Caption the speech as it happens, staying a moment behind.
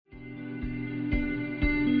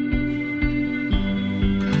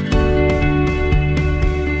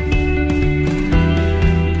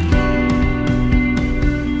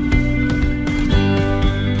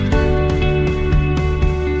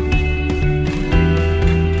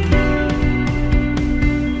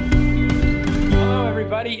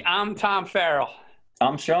I'm Tom Farrell,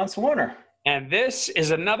 I'm Sean Swarner, and this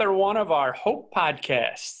is another one of our Hope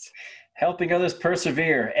podcasts. helping others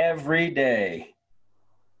persevere every day.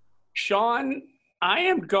 Sean, I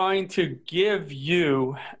am going to give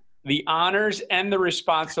you the honors and the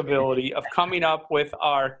responsibility of coming up with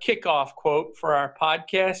our kickoff quote for our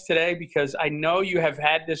podcast today, because I know you have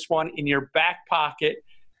had this one in your back pocket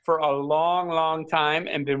for a long, long time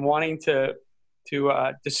and been wanting to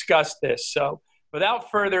discuss this. So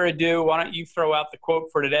without further ado, why don't you throw out the quote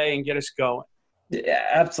for today and get us going? Yeah,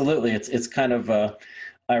 absolutely. It's kind of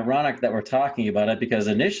ironic that we're talking about it, because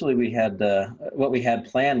initially we had what we had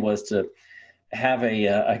planned was to have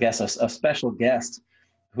a special guest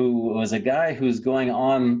who was a guy who's going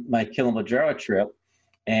on my Kilimanjaro trip,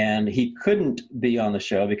 and he couldn't be on the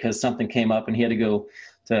show because something came up and he had to go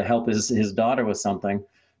to help his daughter with something.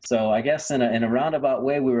 So I guess in a roundabout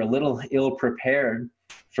way, we were a little ill prepared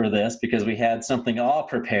for this because we had something all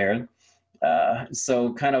prepared.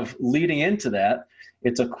 So kind of leading into that,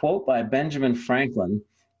 it's a quote by Benjamin Franklin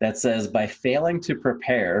that says, "By failing to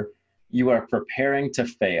prepare, you are preparing to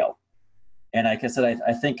fail." And like I said,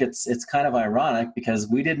 I think it's kind of ironic because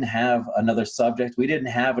we didn't have another subject. We didn't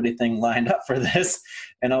have anything lined up for this.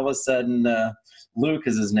 And all of a sudden, Luke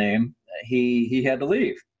is his name. He had to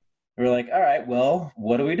leave. And we're like, all right, well,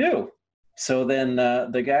 what do we do? So then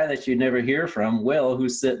the guy that you never hear from, Will,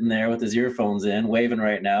 who's sitting there with his earphones in, waving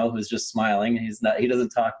right now, who's just smiling. He doesn't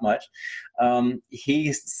talk much.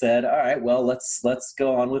 He said, all right, well, let's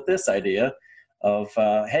go on with this idea of,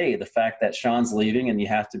 hey, the fact that Sean's leaving and you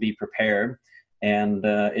have to be prepared. And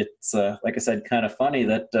it's, like I said, kind of funny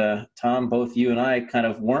that, Tom, both you and I kind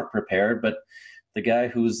of weren't prepared, but the guy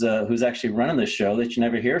who's actually running the show that you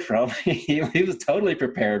never hear from, he was totally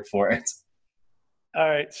prepared for it. All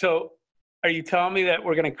right. So are you telling me that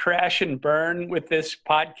we're going to crash and burn with this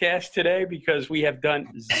podcast today because we have done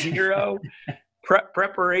zero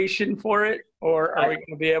preparation for it? Or are we going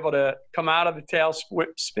to be able to come out of the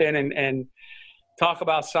tailspin and talk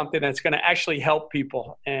about something that's going to actually help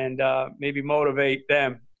people and maybe motivate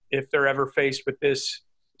them if they're ever faced with this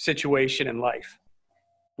situation in life?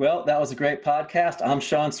 Well, that was a great podcast. I'm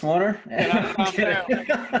Sean Swarner. And I'm Tom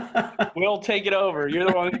Farrell. We'll take it over. You're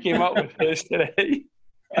the one who came up with this today.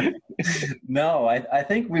 No, I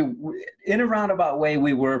think we, in a roundabout way,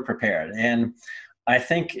 we were prepared. And I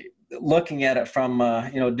think looking at it from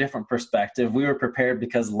a different perspective, we were prepared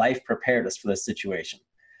because life prepared us for this situation,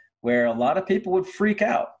 where a lot of people would freak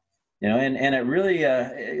out, and it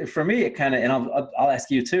really, for me, it kind of, and I'll ask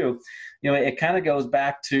you too, it kind of goes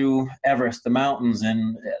back to Everest, the mountains.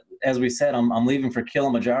 And as we said, I'm leaving for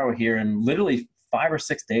Kilimanjaro here in literally 5 or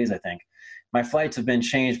 6 days, I think. My flights have been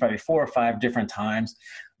changed probably 4 or 5 different times,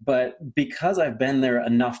 but because I've been there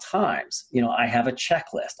enough times, I have a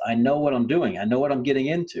checklist. I know what I'm doing. I know what I'm getting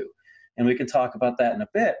into, and we can talk about that in a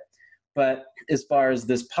bit. But as far as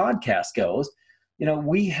this podcast goes,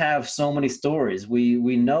 we have so many stories.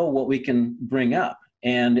 We know what we can bring up,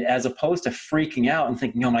 and as opposed to freaking out and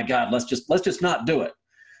thinking, "Oh my God, let's just not do it."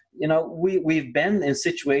 We've been in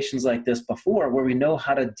situations like this before where we know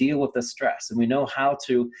how to deal with the stress, and we know how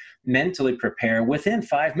to mentally prepare within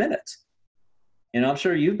 5 minutes. I'm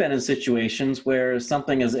sure you've been in situations where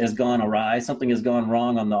something has gone awry, something has gone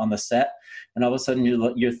wrong on the set, and all of a sudden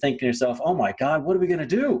you're thinking to yourself, "Oh my God, what are we going to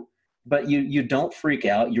do?" But you don't freak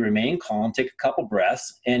out. You remain calm, take a couple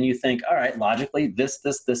breaths, and you think, all right, logically, this,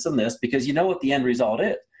 and this, because you know what the end result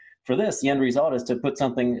is. For this, the end result is to put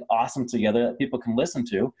something awesome together that people can listen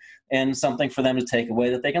to, and something for them to take away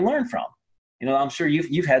that they can learn from. I'm sure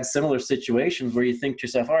you've had similar situations where you think to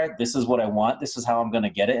yourself, all right, this is what I want. This is how I'm going to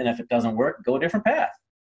get it. And if it doesn't work, go a different path.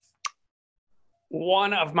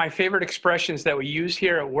 One of my favorite expressions that we use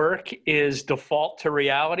here at work is default to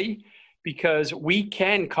reality, because we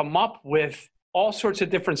can come up with all sorts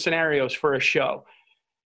of different scenarios for a show.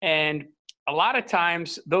 And a lot of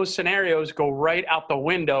times those scenarios go right out the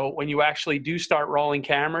window when you actually do start rolling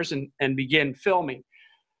cameras and begin filming.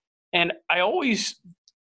 And I always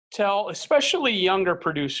tell, especially younger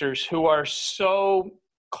producers who are so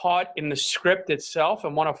caught in the script itself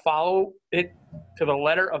and want to follow it to the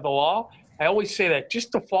letter of the law, I always say that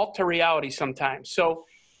just default to reality sometimes. So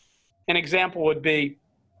an example would be,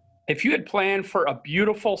 if you had planned for a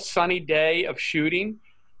beautiful sunny day of shooting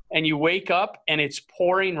and you wake up and it's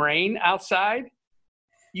pouring rain outside,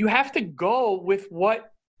 you have to go with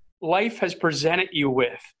what life has presented you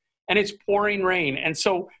with, and it's pouring rain. And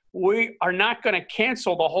so we are not going to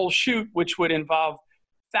cancel the whole shoot, which would involve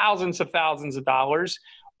thousands of dollars,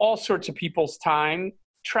 all sorts of people's time,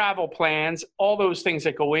 travel plans, all those things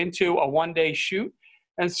that go into a one-day shoot.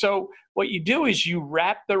 And so what you do is you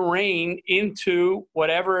wrap the rain into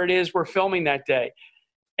whatever it is we're filming that day.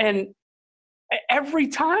 And every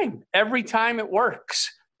time it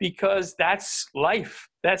works, because that's life.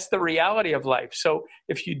 That's the reality of life. So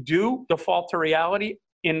if you do default to reality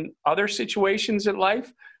in other situations in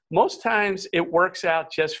life, most times it works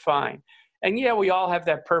out just fine. And yeah, we all have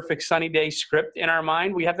that perfect sunny day script in our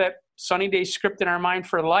mind. We have that sunny day script in our mind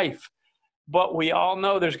for life. But we all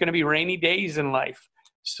know there's going to be rainy days in life.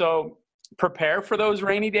 So prepare for those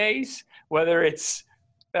rainy days, whether it's,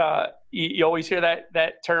 you always hear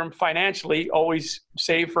that term financially, always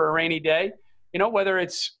save for a rainy day, whether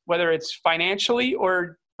it's financially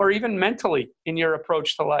or even mentally in your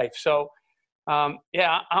approach to life. So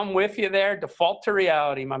yeah, I'm with you there. Default to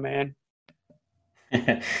reality, my man.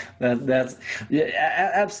 That's yeah,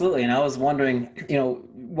 absolutely. And I was wondering,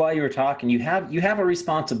 while you were talking, you have a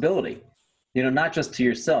responsibility, not just to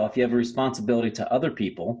yourself. You have a responsibility to other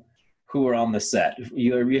people who are on the set.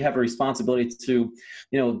 You have a responsibility to,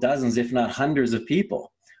 dozens, if not hundreds of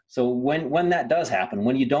people. So when that does happen,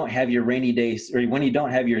 when you don't have your rainy days, or when you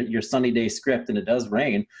don't have your sunny day script and it does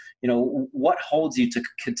rain, what holds you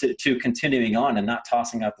to continuing on and not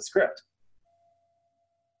tossing out the script?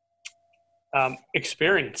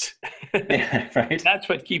 Experience. Yeah, right. That's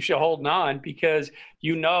what keeps you holding on, because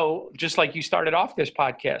just like you started off this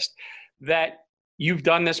podcast, that you've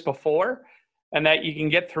done this before and that you can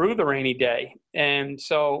get through the rainy day. And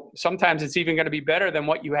so sometimes it's even going to be better than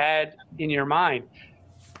what you had in your mind.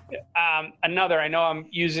 I know I'm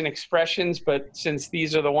using expressions, but since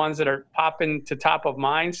these are the ones that are popping to top of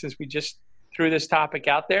mind, since we just threw this topic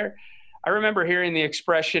out there, I remember hearing the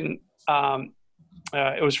expression,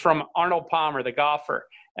 it was from Arnold Palmer, the golfer.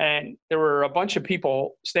 And there were a bunch of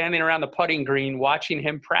people standing around the putting green watching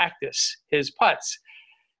him practice his putts.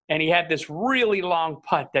 And he had this really long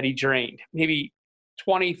putt that he drained, maybe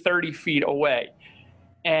 20, 30 feet away.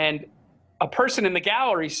 And a person in the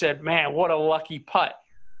gallery said, "Man, what a lucky putt."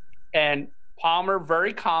 And Palmer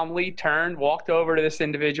very calmly turned, walked over to this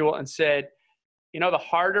individual and said, "The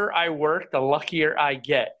harder I work, the luckier I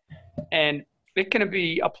get." And it can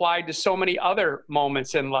be applied to so many other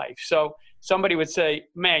moments in life. So somebody would say,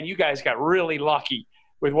 "Man, you guys got really lucky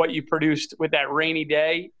with what you produced with that rainy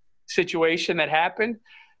day situation that happened."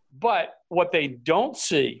 But what they don't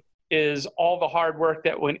see is all the hard work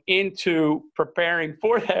that went into preparing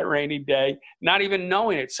for that rainy day, not even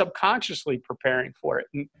knowing it, subconsciously preparing for it.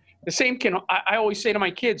 And the same I always say to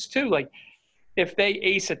my kids too, like, if they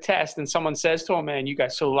ace a test and someone says to them, "Man, you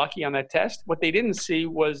guys so lucky on that test," what they didn't see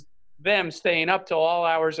was them staying up till all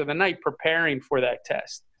hours of the night preparing for that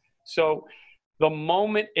test. So the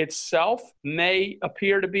moment itself may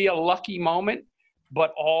appear to be a lucky moment,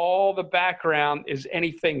 but all the background is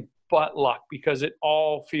anything but luck, because it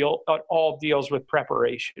all deals with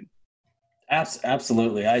preparation.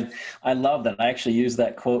 Absolutely. I love that. I actually use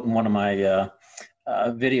that quote in one of my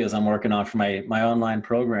videos I'm working on for my online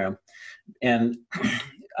program. And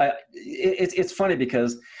it's funny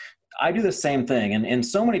because I do the same thing. And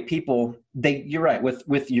so many people, you're right,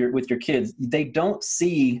 with your kids, they don't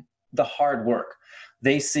see the hard work.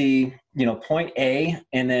 They see, point A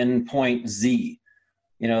and then point Z.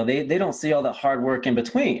 They don't see all the hard work in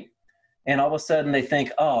between. And all of a sudden they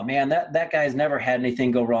think, "Oh man, that guy's never had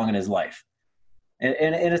anything go wrong in his life."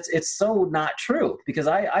 And it's so not true, because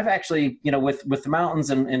I've actually, with the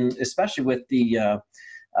mountains and especially with the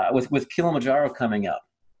with Kilimanjaro coming up,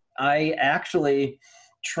 I actually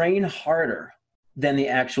train harder than the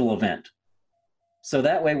actual event. So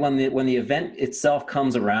that way, when the event itself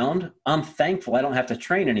comes around, I'm thankful I don't have to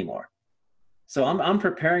train anymore. So I'm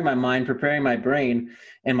preparing my mind, preparing my brain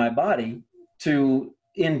and my body to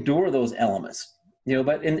endure those elements.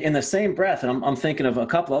 But in the same breath, and I'm thinking of a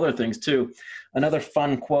couple other things too. Another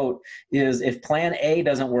fun quote is, "If plan A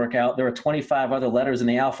doesn't work out, there are 25 other letters in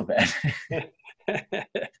the alphabet."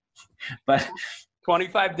 But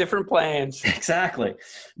 25 different plans. Exactly.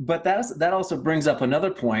 But that also brings up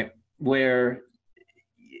another point where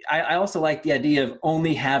I also like the idea of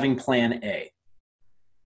only having plan A.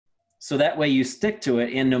 So that way you stick to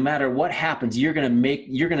it, and no matter what happens, you're going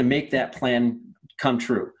to make that plan come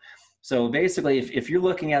true. So basically, if you're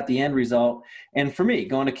looking at the end result, and for me,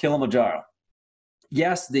 going to Kilimanjaro,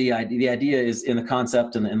 yes, the idea is in the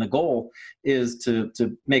concept, and the goal is to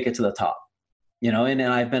make it to the top. And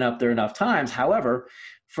I've been up there enough times. However,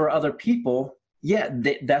 for other people, yeah,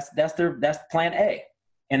 that's plan A,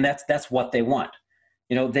 and that's what they want.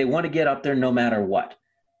 They want to get up there no matter what,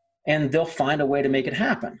 and they'll find a way to make it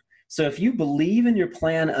happen. So if you believe in your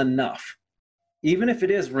plan enough, even if it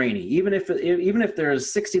is rainy, even if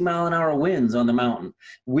there's 60-mile-an-hour winds on the mountain,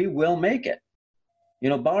 we will make it.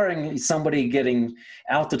 Barring somebody getting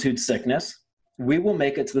altitude sickness, we will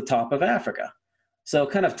make it to the top of Africa. So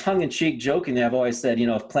kind of tongue-in-cheek jokingly, I've always said,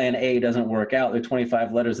 if plan A doesn't work out, there are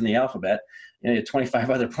 25 letters in the alphabet, 25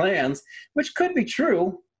 other plans, which could be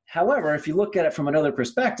true. However, if you look at it from another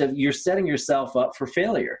perspective, you're setting yourself up for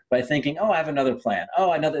failure by thinking, oh, I have another plan.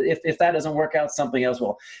 Oh, I know that if that doesn't work out, something else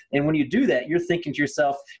will. And when you do that, you're thinking to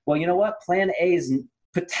yourself, well, you know what? Plan A is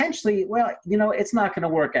potentially, it's not going to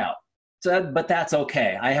work out. So, but that's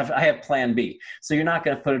okay. I have plan B. So you're not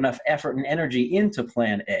going to put enough effort and energy into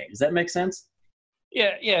plan A. Does that make sense?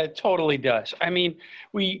 Yeah, it totally does. I mean,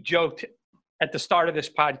 we joked at the start of this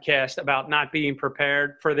podcast about not being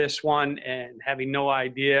prepared for this one and having no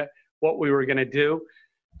idea what we were going to do.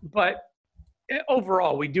 But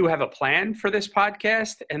overall, we do have a plan for this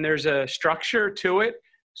podcast, and there's a structure to it.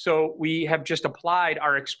 So we have just applied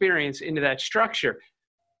our experience into that structure.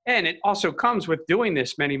 And it also comes with doing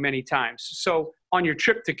this many, many times. So on your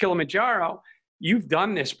trip to Kilimanjaro, you've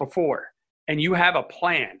done this before. And you have a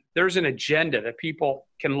plan. There's an agenda that people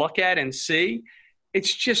can look at and see.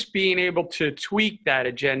 It's just being able to tweak that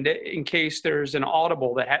agenda in case there's an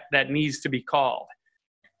audible that needs to be called.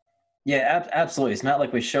 Yeah, absolutely. It's not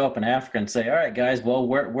like we show up in Africa and say, all right, guys, well,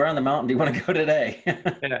 where on the mountain do you want to go today?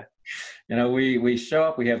 Yeah. We show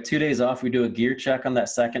up, we have 2 days off. We do a gear check on that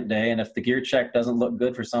second day. And if the gear check doesn't look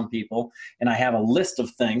good for some people, and I have a list of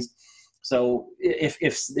things, so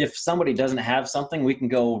if somebody doesn't have something, we can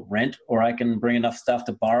go rent, or I can bring enough stuff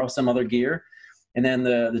to borrow some other gear. And then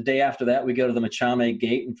the day after that, we go to the Machame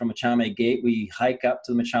Gate. And from Machame Gate, we hike up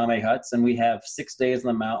to the Machame huts, and we have 6 days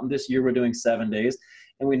on the mountain. This year, we're doing 7 days.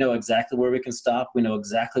 And we know exactly where we can stop. We know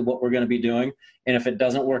exactly what we're going to be doing. And if it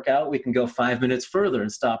doesn't work out, we can go 5 minutes further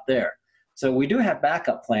and stop there. So we do have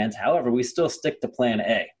backup plans. However, we still stick to plan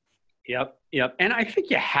A. Yep. And I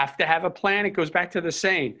think you have to have a plan. It goes back to the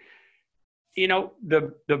saying,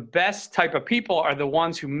 the best type of people are the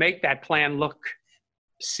ones who make that plan look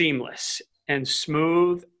seamless and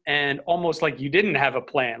smooth and almost like you didn't have a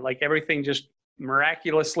plan, like everything just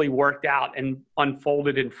miraculously worked out and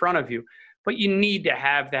unfolded in front of you. But you need to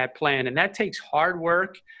have that plan, and that takes hard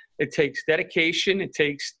work. It takes dedication. It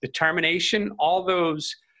takes determination. All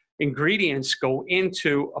those ingredients go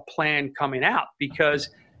into a plan coming out, because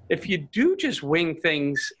if you do just wing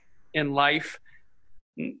things in life,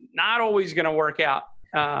 not always going to work out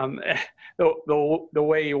the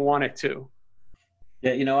way you want it to.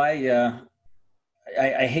 Yeah,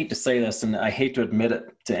 I hate to say this, and I hate to admit it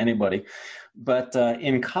to anybody, but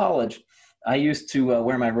in college, I used to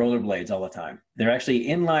wear my rollerblades all the time. They're actually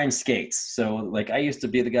inline skates. So like I used to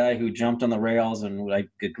be the guy who jumped on the rails and like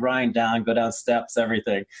could grind down, go down steps,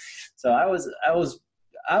 everything. So I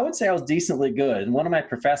would say I was decently good. And one of my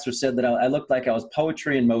professors said that I looked like I was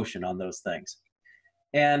poetry in motion on those things.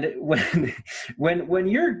 And when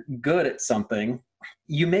you're good at something,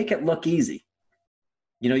 you make it look easy.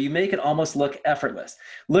 You make it almost look effortless.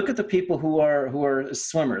 Look at the people who are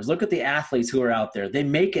swimmers. Look at the athletes who are out there. They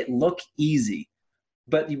make it look easy.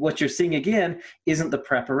 But what you're seeing again isn't the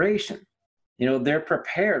preparation. They're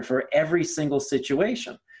prepared for every single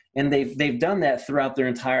situation. And they've done that throughout their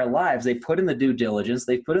entire lives. They put in the due diligence.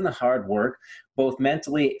 They put in the hard work, both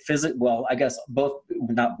mentally, physically, well, I guess both,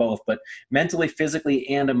 not both, but mentally, physically,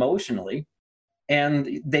 and emotionally.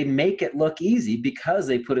 And they make it look easy because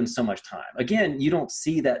they put in so much time. Again, you don't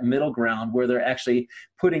see that middle ground where they're actually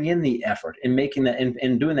putting in the effort and making that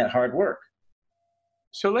and doing that hard work.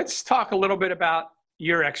 So let's talk a little bit about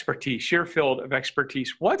your expertise, your field of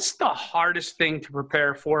expertise. What's the hardest thing to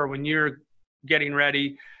prepare for when you're getting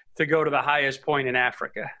ready to go to the highest point in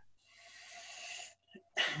Africa?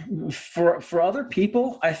 For other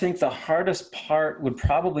people, I think the hardest part would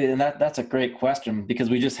probably, and that's a great question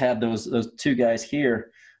because we just had those two guys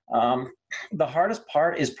here. The hardest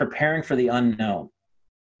part is preparing for the unknown.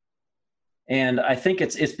 And I think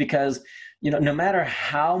it's because, no matter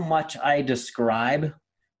how much I describe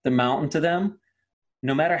the mountain to them,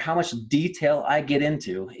 no matter how much detail I get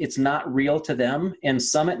into, it's not real to them. And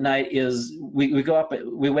summit night is, we wake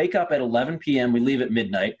up at 11 p.m., we leave at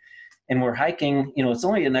midnight. And we're hiking, it's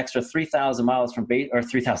only an extra 3,000 miles from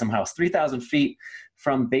 3,000 feet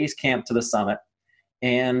from base camp to the summit.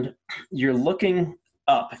 And you're looking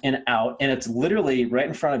up and out, and it's literally right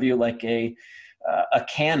in front of you like a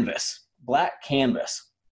canvas, black canvas,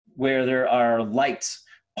 where there are lights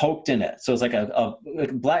poked in it. So it's like a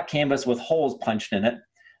black canvas with holes punched in it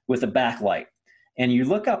with a backlight. And you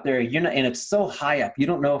look up there, and it's so high up, you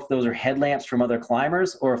don't know if those are headlamps from other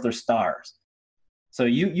climbers or if they're stars. So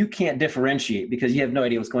you can't differentiate because you have no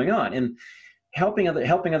idea what's going on. And helping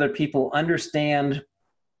other people understand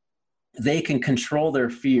they can control their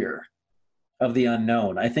fear of the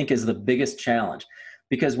unknown, I think, is the biggest challenge.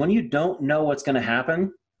 Because when you don't know what's going to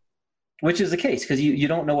happen, which is the case, because you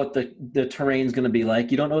don't know what the terrain is going to be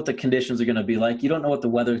like. You don't know what the conditions are going to be like. You don't know what the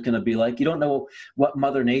weather is going to be like. You don't know what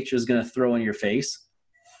Mother Nature is going to throw in your face.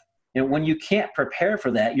 And when you can't prepare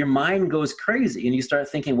for that, your mind goes crazy and you start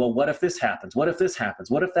thinking, well, what if this happens? What if this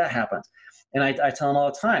happens? What if that happens? And I tell them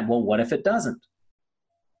all the time, well, what if it doesn't?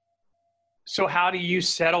 So how do you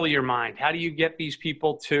settle your mind? How do you get these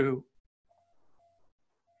people to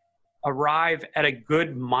arrive at a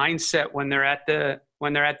good mindset when they're at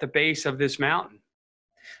the base of this mountain?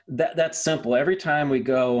 That's simple. Every time we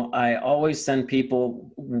go, I always send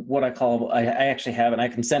people what I call, I actually have, and I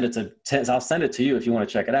can send it I'll send it to you if you want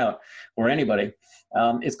to check it out, or anybody.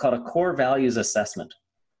 It's called a core values assessment.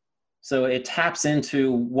 So it taps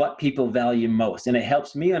into what people value most, and it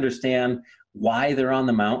helps me understand why they're on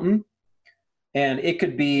the mountain. And it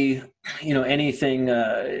could be, anything,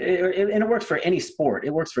 and it works for any sport.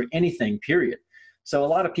 It works for anything, period. So a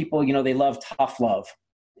lot of people, they love tough love.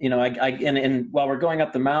 And while we're going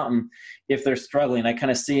up the mountain, if they're struggling, I kind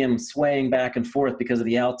of see them swaying back and forth because of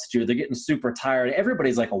the altitude. They're getting super tired.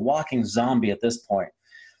 Everybody's like a walking zombie at this point.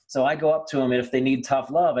 So I go up to them, and if they need tough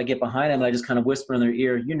love, I get behind them and I just kind of whisper in their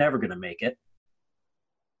ear, "You're never going to make it."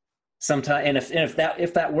 Sometimes, and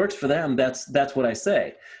if that works for them, that's what I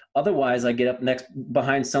say. Otherwise, I get up next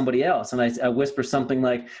behind somebody else and I whisper something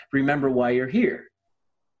like, "Remember why you're here."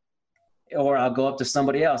 Or I'll go up to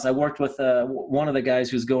somebody else. I worked with one of the guys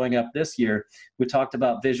who's going up this year. We talked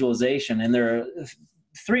about visualization, and there are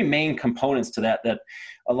three main components to that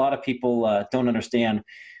a lot of people don't understand.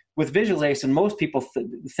 With visualization, most people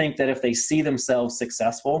think that if they see themselves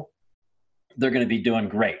successful, they're going to be doing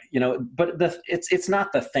great, but it's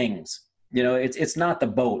not the things, it's not the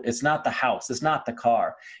boat. It's not the house. It's not the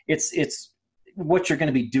car. It's what you're going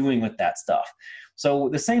to be doing with that stuff. So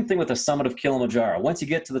the same thing with the summit of Kilimanjaro. Once you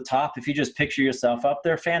get to the top, if you just picture yourself up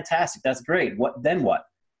there, fantastic. That's great. Then what?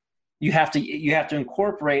 You have to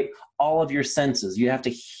incorporate all of your senses. You have to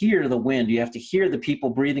hear the wind. You have to hear the people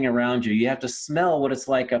breathing around you. You have to smell what it's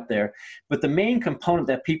like up there. But the main component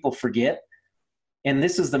that people forget, and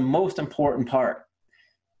this is the most important part,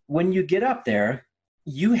 when you get up there,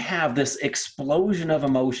 you have this explosion of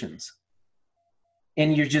emotions.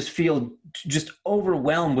 And you just feel just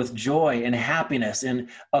overwhelmed with joy and happiness and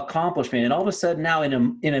accomplishment. And all of a sudden now in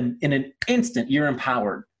an instant, you're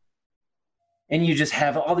empowered. And you just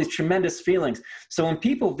have all these tremendous feelings. So when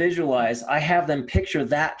people visualize, I have them picture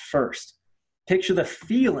that first. Picture the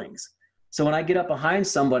feelings. So when I get up behind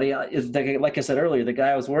somebody, like I said earlier, the guy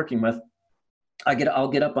I was working with, I'll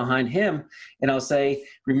get up behind him and I'll say,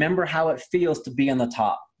 "Remember how it feels to be on the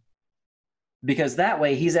top." Because that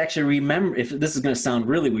way he's actually if this is going to sound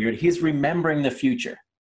really weird, he's remembering the future.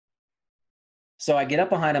 So I get up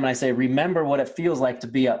behind him and I say, "Remember what it feels like to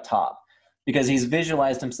be up top." Because he's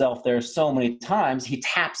visualized himself there so many times, he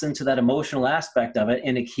taps into that emotional aspect of it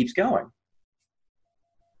and it keeps going.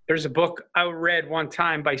 There's a book I read one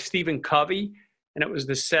time by Stephen Covey, and it was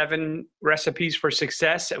the 7 recipes for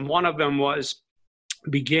success. And one of them was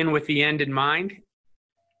begin with the end in mind.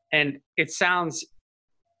 And it sounds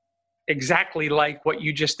exactly like what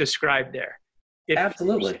you just described there. If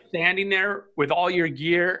Absolutely. you're standing there with all your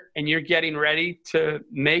gear and you're getting ready to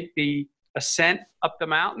make the ascent up the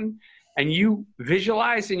mountain, and you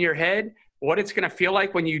visualize in your head what it's going to feel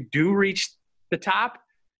like when you do reach the top,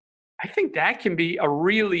 I think that can be a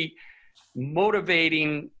really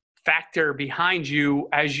motivating factor behind you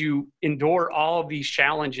as you endure all of these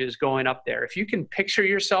challenges going up there. If you can picture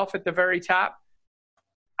yourself at the very top,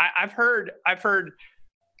 I've heard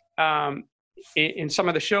in some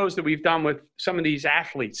of the shows that we've done with some of these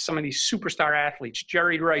athletes, some of these superstar athletes,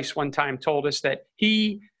 Jerry Rice one time told us that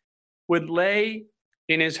he would lay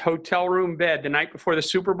in his hotel room bed the night before the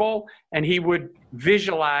Super Bowl, and he would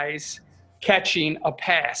visualize catching a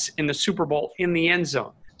pass in the Super Bowl in the end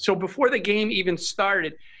zone. So before the game even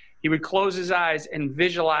started, he would close his eyes and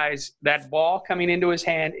visualize that ball coming into his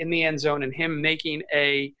hand in the end zone and him making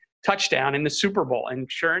a touchdown in the Super Bowl.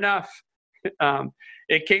 And sure enough,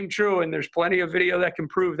 it came true, and there's plenty of video that can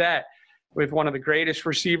prove that, with one of the greatest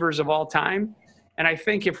receivers of all time. And I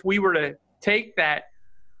think if we were to take that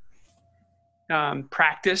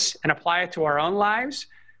practice and apply it to our own lives,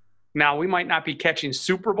 now we might not be catching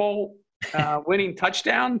Super Bowl winning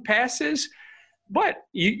touchdown passes, but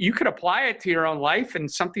you could apply it to your own life and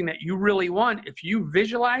something that you really want. If you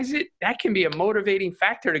visualize it, that can be a motivating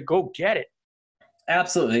factor to go get it.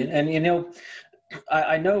 Absolutely. And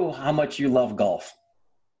I know how much you love golf,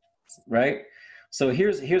 right? So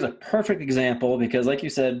here's a perfect example, because like you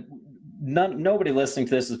said, nobody listening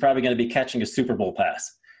to this is probably going to be catching a Super Bowl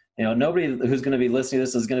pass. Nobody who's going to be listening to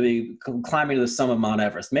this is going to be climbing to the summit of Mount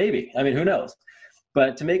Everest. Maybe. I mean, who knows?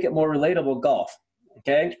 But to make it more relatable, golf.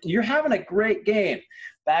 Okay. You're having a great game.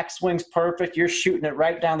 Backswing's perfect. You're shooting it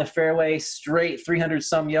right down the fairway, straight 300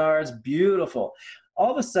 some yards. Beautiful.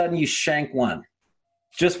 All of a sudden you shank one,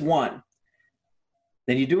 just one.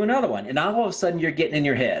 Then you do another one. And now all of a sudden you're getting in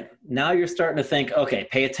your head. Now you're starting to think, okay,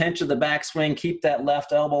 pay attention to the backswing, keep that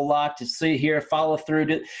left elbow locked, to see here, follow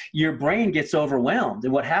through. Your brain gets overwhelmed.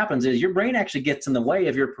 And what happens is your brain actually gets in the way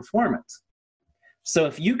of your performance. So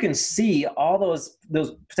if you can see all those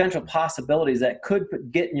potential possibilities that could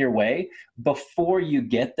get in your way before you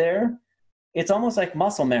get there, it's almost like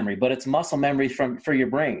muscle memory, but it's muscle memory for your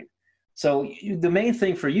brain. So the main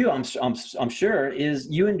thing for you, I'm sure, is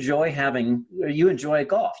you enjoy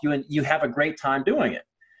golf. You have a great time doing it.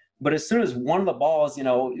 But as soon as one of the balls,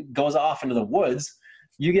 goes off into the woods,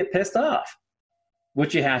 you get pissed off.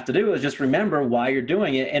 What you have to do is just remember why you're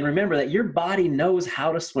doing it, and remember that your body knows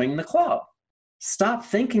how to swing the club. Stop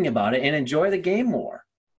thinking about it and enjoy the game more.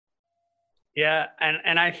 Yeah,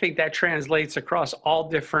 and I think that translates across all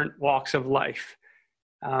different walks of life.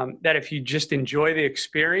 That if you just enjoy the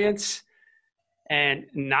experience and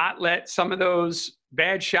not let some of those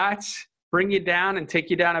bad shots bring you down and take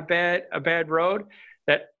you down a bad road,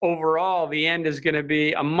 that overall the end is going to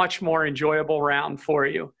be a much more enjoyable round for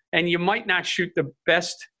you. And you might not shoot the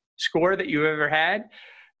best score that you've ever had,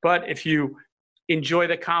 but if you enjoy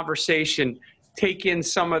the conversation, take in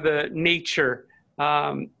some of the nature,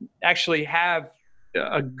 actually have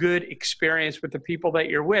a good experience with the people that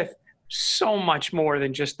you're with, so much more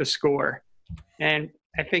than just the score. And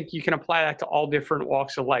I think you can apply that to all different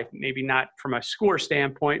walks of life, maybe not from a score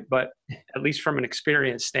standpoint, but at least from an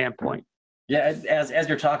experience standpoint. Yeah, as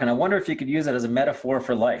you're talking, I wonder if you could use it as a metaphor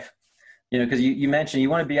for life. Because you mentioned you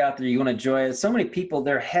want to be out there, you want to enjoy it. So many people,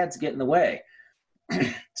 their heads get in the way.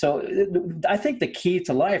 So I think the key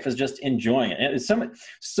to life is just enjoying it. And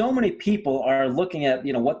so many people are looking at,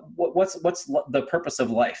 what's the purpose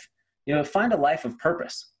of life? Find a life of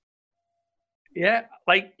purpose. Yeah,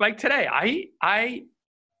 like today, I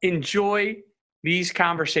enjoy these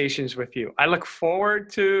conversations with you. I look forward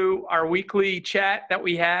to our weekly chat that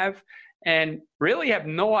we have, and really have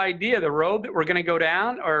no idea the road that we're going to go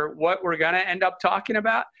down or what we're going to end up talking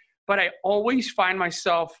about. But I always find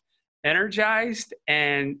myself energized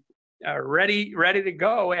and ready to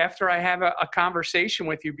go after I have a conversation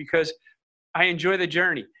with you, because I enjoy the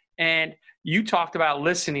journey. And you talked about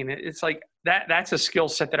listening. It's like that's a skill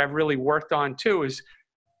set that I've really worked on too, is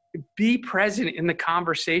be present in the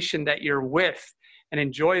conversation that you're with and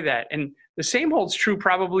enjoy that. And the same holds true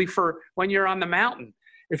probably for when you're on the mountain.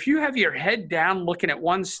 If you have your head down looking at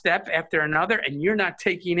one step after another and you're not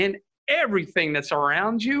taking in everything that's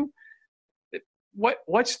around you,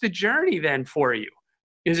 what's the journey then for you?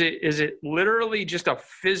 Is it literally just a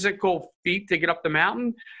physical feat to get up the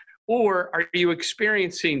mountain? Or are you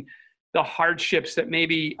experiencing the hardships that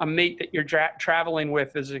maybe a mate that you're traveling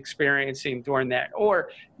with is experiencing during that? Or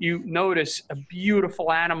you notice a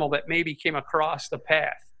beautiful animal that maybe came across the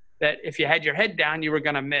path that if you had your head down, you were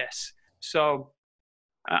going to miss. So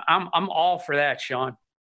I'm all for that, Sean.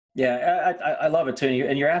 Yeah, I love it too.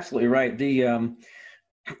 And you're absolutely right.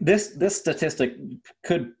 This statistic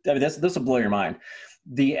this will blow your mind.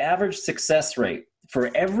 The average success rate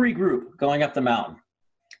for every group going up the mountain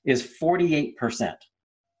is 48%.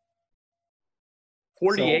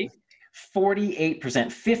 48? So 48%.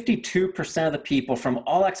 52% of the people from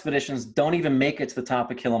all expeditions don't even make it to the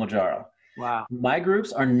top of Kilimanjaro. Wow. My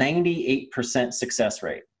groups are 98% success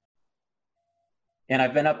rate. And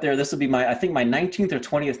I've been up there. This will be my 19th or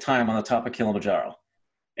 20th time on the top of Kilimanjaro.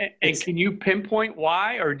 And can you pinpoint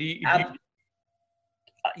why, or do you?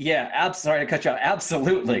 Yeah, sorry to cut you off.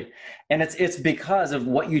 Absolutely. And it's because of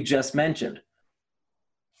what you just mentioned.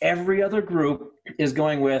 Every other group is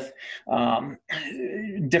going with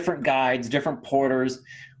different guides, different porters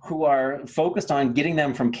who are focused on getting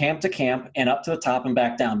them from camp to camp and up to the top and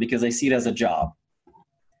back down because they see it as a job.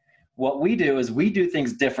 What we do is we do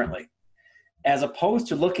things differently. As opposed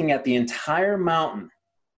to looking at the entire mountain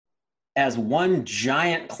as one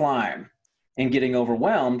giant climb and getting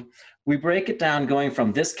overwhelmed, we break it down going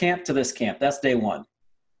from this camp to this camp. That's day one.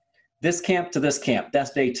 This camp to this camp.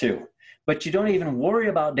 That's day two. But you don't even worry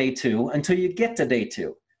about day two until you get to day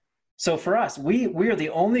two. So for us, we are the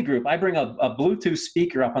only group. I bring a Bluetooth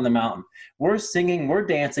speaker up on the mountain. We're singing, we're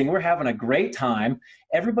dancing, we're having a great time.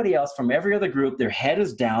 Everybody else from every other group, their head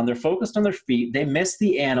is down, they're focused on their feet, they miss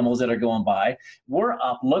the animals that are going by. We're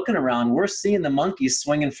up looking around, we're seeing the monkeys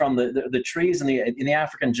swinging from the trees in the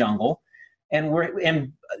African jungle.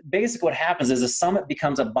 And basically what happens is the summit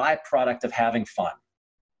becomes a byproduct of having fun.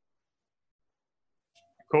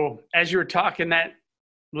 Cool. As you were talking, that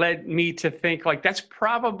led me to think like that's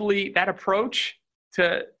probably that approach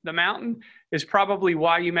to the mountain is probably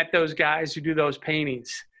why you met those guys who do those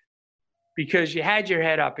paintings, because you had your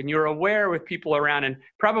head up and you're aware with people around. And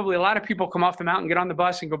probably a lot of people come off the mountain, get on the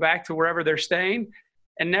bus and go back to wherever they're staying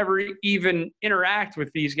and never even interact with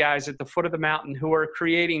these guys at the foot of the mountain who are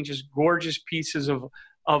creating just gorgeous pieces of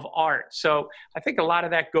art. So I think a lot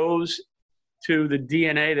of that goes to the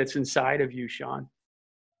DNA that's inside of you, Sean.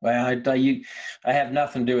 Well, I have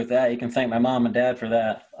nothing to do with that. You can thank my mom and dad for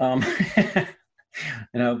that.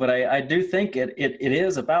 But I do think it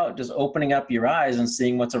is about just opening up your eyes and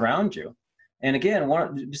seeing what's around you. And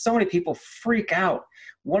again, so many people freak out.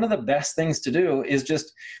 One of the best things to do is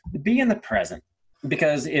just be in the present.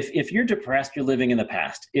 Because if you're depressed, you're living in the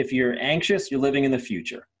past. If you're anxious, you're living in the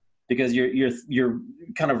future. Because you're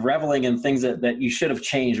kind of reveling in things that you should have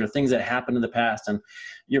changed or things that happened in the past. And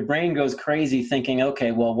your brain goes crazy thinking,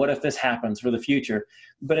 okay, well, what if this happens for the future?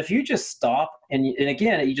 But if you just stop and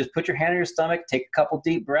again, you just put your hand on your stomach, take a couple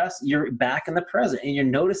deep breaths, you're back in the present and you're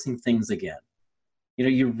noticing things again.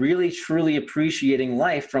 You're really, truly appreciating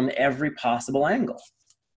life from every possible angle.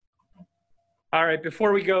 All right,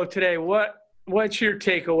 before we go today, what's your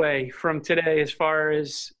takeaway from today as far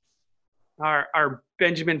as our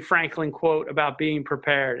Benjamin Franklin quote about being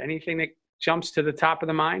prepared? Anything that jumps to the top of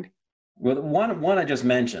the mind? Well, one I just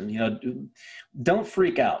mentioned, don't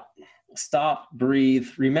freak out. Stop, breathe,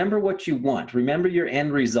 remember what you want. Remember your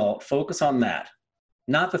end result. Focus on that,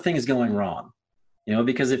 not the things going wrong.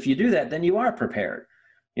 Because if you do that, then you are prepared.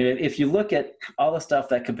 If you look at all the stuff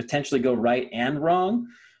that could potentially go right and wrong,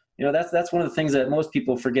 that's one of the things that most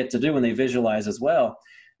people forget to do when they visualize as well.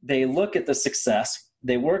 They look at the success,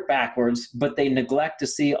 they work backwards, but they neglect to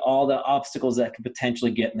see all the obstacles that could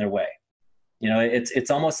potentially get in their way.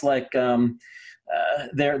 It's almost like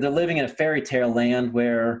they're living in a fairy tale land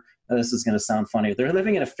where, this is going to sound funny, they're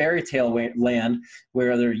living in a fairy tale land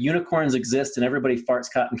where their unicorns exist and everybody farts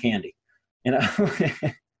cotton candy.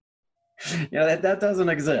 That doesn't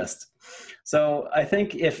exist. So I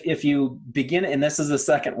think if you begin, and this is the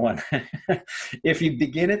second one, if you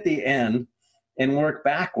begin at the end and work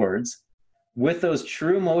backwards with those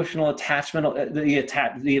true emotional attachment,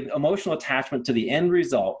 the emotional attachment to the end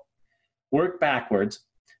result, work backwards,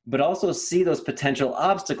 but also see those potential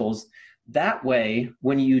obstacles. That way,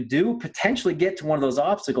 when you do potentially get to one of those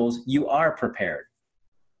obstacles, you are prepared.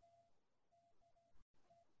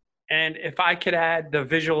 And if I could add the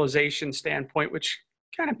visualization standpoint, which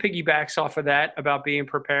kind of piggybacks off of that about being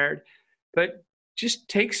prepared, but just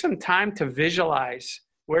take some time to visualize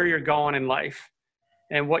where you're going in life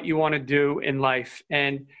and what you want to do in life.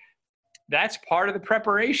 And that's part of the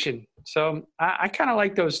preparation. So I kind of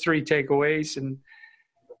like those three takeaways. And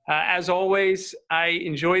as always, I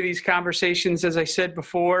enjoy these conversations. As I said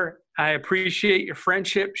before, I appreciate your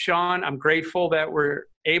friendship, Sean. I'm grateful that we're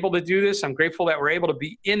able to do this. I'm grateful that we're able to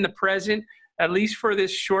be in the present, at least for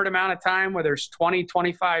this short amount of time, whether it's 20,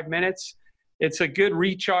 25 minutes. It's a good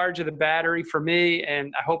recharge of the battery for me,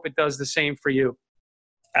 and I hope it does the same for you.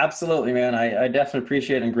 Absolutely, man. I definitely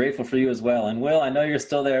appreciate it and grateful for you as well. And Will, I know you're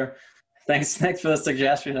still there. Thanks for the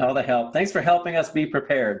suggestion and all the help. Thanks for helping us be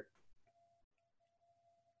prepared.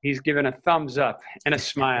 He's given a thumbs up and a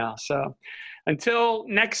smile. So until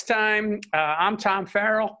next time, I'm Tom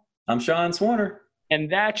Farrell. I'm Sean Swarner. And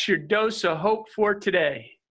that's your dose of hope for today.